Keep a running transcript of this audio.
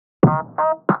Oh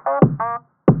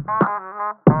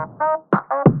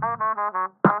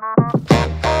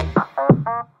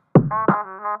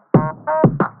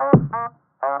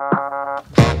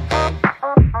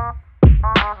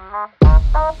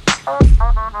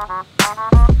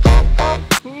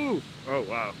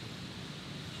wow.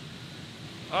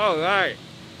 Alright,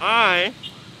 I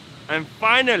am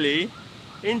finally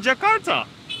in Jakarta,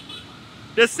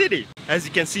 the city. As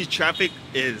you can see, traffic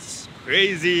is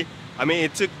crazy. I mean,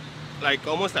 it took like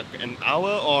almost like an hour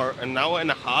or an hour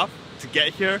and a half to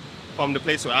get here from the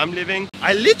place where I'm living.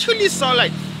 I literally saw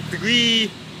like three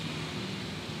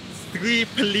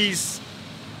police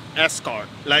escort.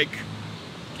 Like,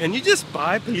 can you just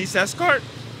buy police escort?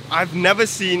 I've never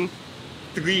seen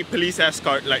 3 police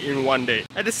escort like in one day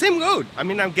at the same road. I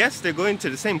mean, I guess they're going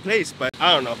to the same place, but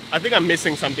I don't know. I think I'm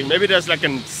missing something. Maybe there's like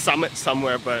a summit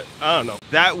somewhere, but I don't know.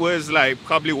 That was like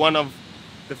probably one of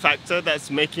the factor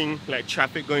that's making like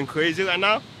traffic going crazy right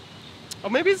now. Or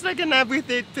maybe it's like an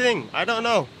everyday thing. I don't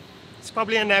know. It's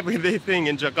probably an everyday thing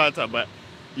in Jakarta, but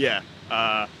yeah,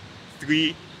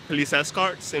 3 police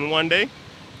escorts in one day.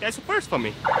 That's a first for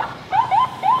me.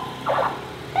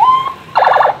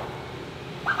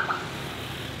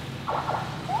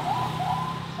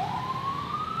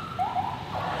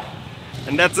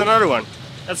 And that's another one.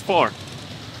 That's 4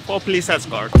 police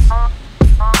escorts.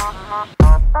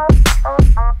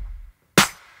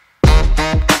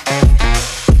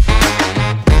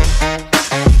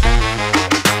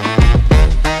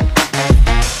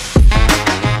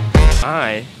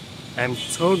 I am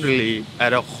totally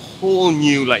at a whole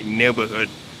new like neighborhood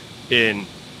in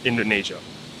Indonesia.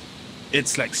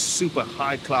 It's like super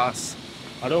high class.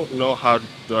 I don't know how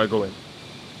do I go in.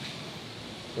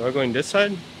 Do I go in this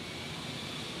side?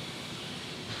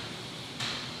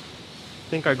 I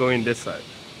think I go in this side.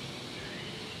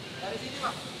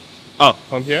 Oh,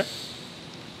 from here?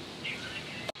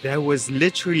 There was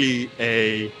literally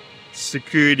a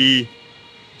security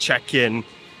check-in,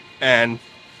 and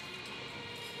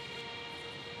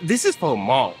this is for a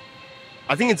mall.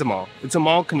 I think it's a mall. It's a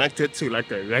mall connected to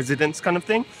like a residence kind of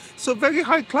thing. So very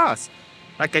high class.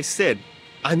 Like I said,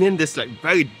 I'm in this like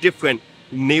very different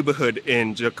neighborhood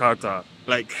in Jakarta.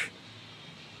 Like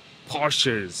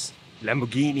Porsches,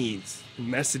 Lamborghinis,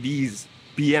 Mercedes,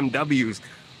 BMWs,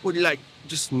 would like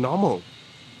just normally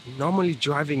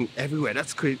driving everywhere.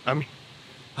 That's crazy. I mean,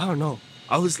 I don't know.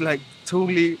 I was like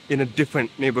totally in a different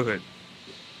neighborhood.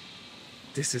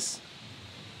 This is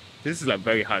like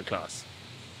very high class.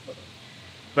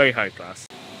 Very high class.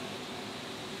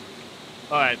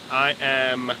 Alright,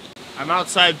 I'm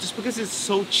outside just because it's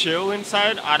so chill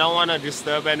inside. I don't want to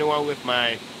disturb anyone with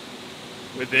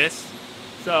this.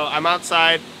 So I'm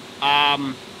outside.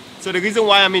 So the reason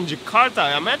why I'm in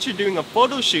Jakarta, I'm actually doing a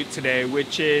photo shoot today,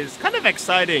 which is kind of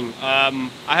exciting. I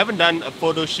haven't done a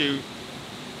photo shoot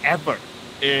ever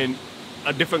in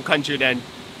a different country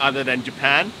other than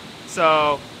Japan.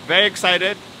 So very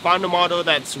excited. Found a model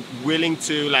that's willing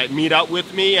to like meet up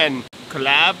with me and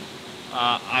collab.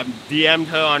 I DM'd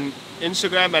her on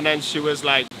Instagram and then she was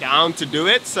like down to do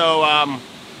it. So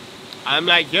I'm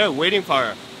like here waiting for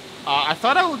her. I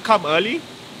thought I would come early,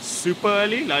 super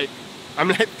early, like I'm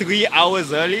like 3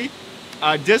 hours early,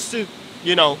 just to,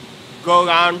 you know, go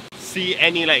around, see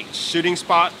any like shooting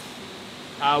spots,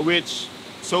 which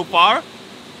so far,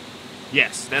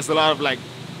 yes, there's a lot of like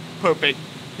perfect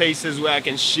places where I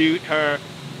can shoot her,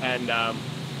 and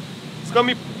it's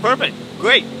gonna be perfect,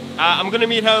 great. I'm gonna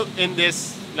meet her in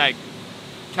this like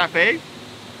cafe,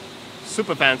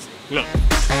 super fancy, look.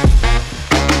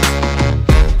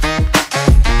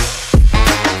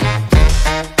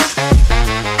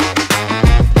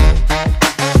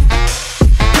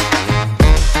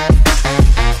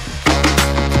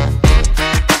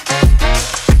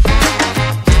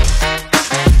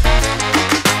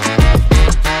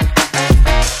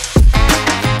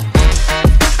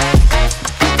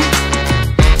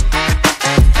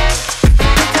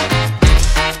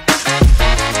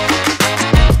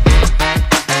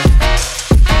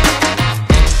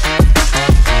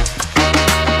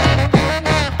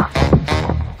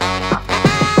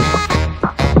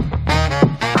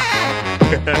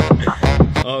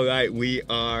 All right, we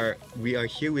are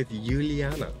here with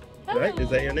Juliana. Hello. Right? Is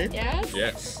that your name? Yes.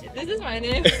 Yes. This is my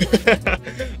name.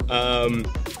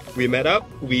 We met up.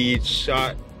 We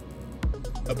shot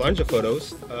a bunch of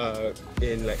photos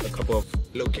in like a couple of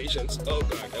locations. Oh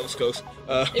god, that was close.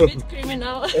 A bit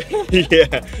criminal.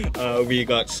 Yeah.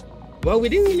 We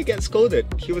didn't really get scolded.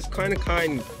 He was kind of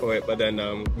kind for it, but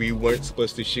then we weren't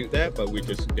supposed to shoot there, but we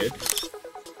just did.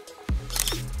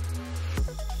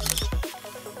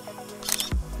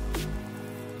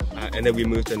 And then we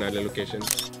moved to another location.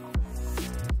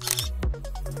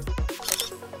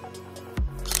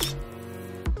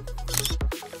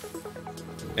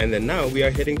 And then now we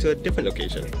are heading to a different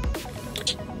location.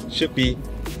 Should be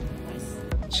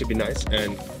nice,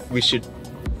 and we should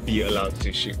be allowed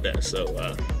to shoot there. So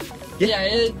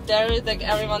Yeah, there is like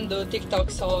everyone do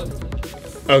TikTok, so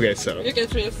okay, so you can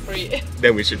feel free.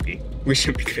 then we should be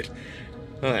good.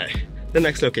 All right, the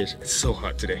next location. It's so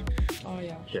hot today. Oh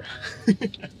yeah. Yeah.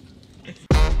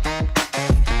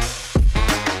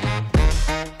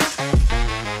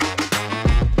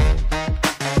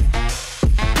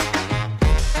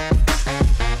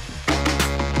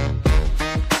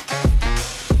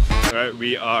 Alright,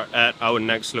 we are at our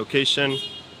next location.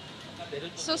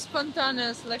 So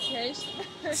spontaneous location.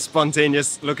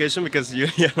 Spontaneous location because you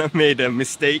made a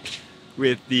mistake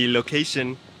with the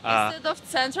location Instead of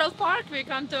Central Park, we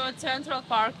come to a Central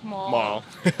Park mall.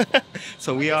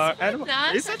 So we are at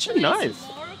Nice. it's actually nice. It's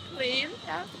more clean.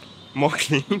 Yeah. More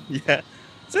clean, yeah.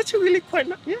 It's actually really quite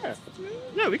nice. Yeah.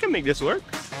 Yeah, we can make this work.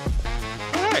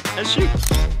 Alright, let's shoot.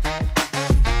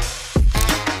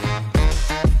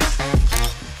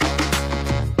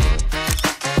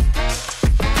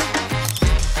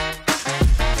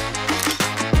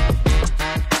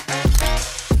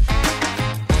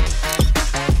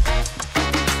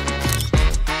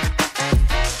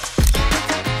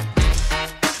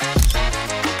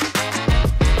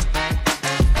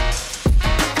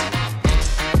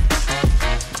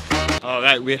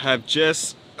 Alright, we've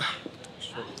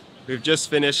just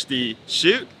finished the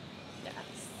shoot. Yes.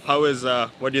 How is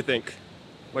what do you think?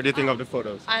 What do you think of the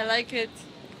photos? I like it.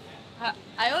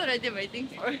 I already waiting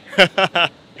for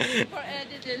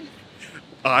editing.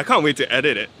 Oh, I can't wait to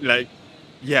edit it. Like,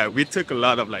 yeah, we took a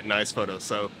lot of like nice photos,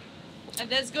 so And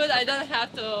that's good. I don't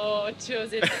have to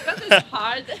choose it because it's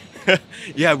hard.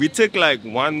 yeah, we took like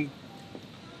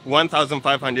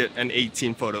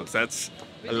 1,518 photos. That's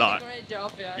We a did lot. Great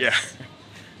job, yeah. Yeah.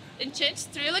 And changed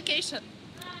 3 locations.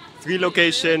 3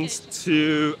 locations,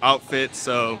 2 outfits,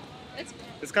 so It's good.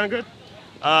 it's kind of good.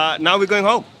 Now we're going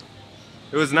home.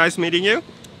 It was nice meeting you,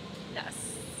 Yes.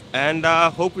 and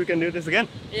hope we can do this again.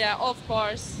 Yeah, of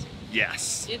course.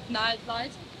 Yes. It's night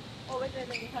light. Oh wait,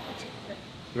 we have to check it.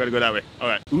 We gotta go that way. All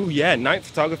right. Ooh, yeah, night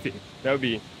photography. That would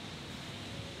be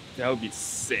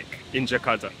sick in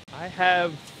Jakarta. I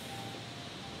have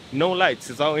no lights.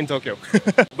 It's all in Tokyo,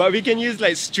 but we can use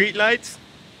like street lights.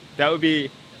 That would be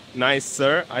nice,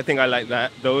 sir. I think I like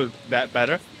that. That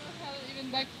better. Still have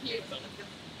even back here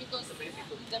because in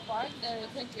the park there is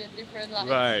like a different lights.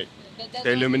 Right. That's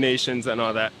The illuminations and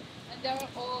all that. And there are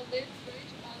all these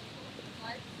bridge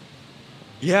lights.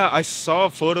 Yeah, I saw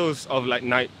photos of like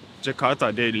night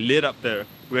Jakarta. They lit up the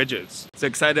bridges. So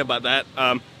excited about that.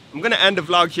 I'm gonna end the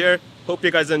vlog here. Hope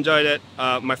you guys enjoyed it.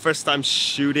 My first time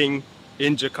shooting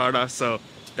in Jakarta, so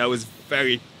that was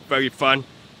very, very fun,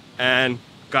 and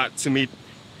got to meet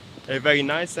a very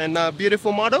nice and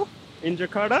beautiful model in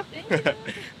Jakarta. Thank you.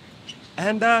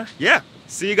 And yeah,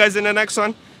 see you guys in the next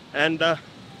one. And I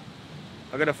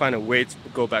gotta find a way to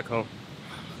go back home.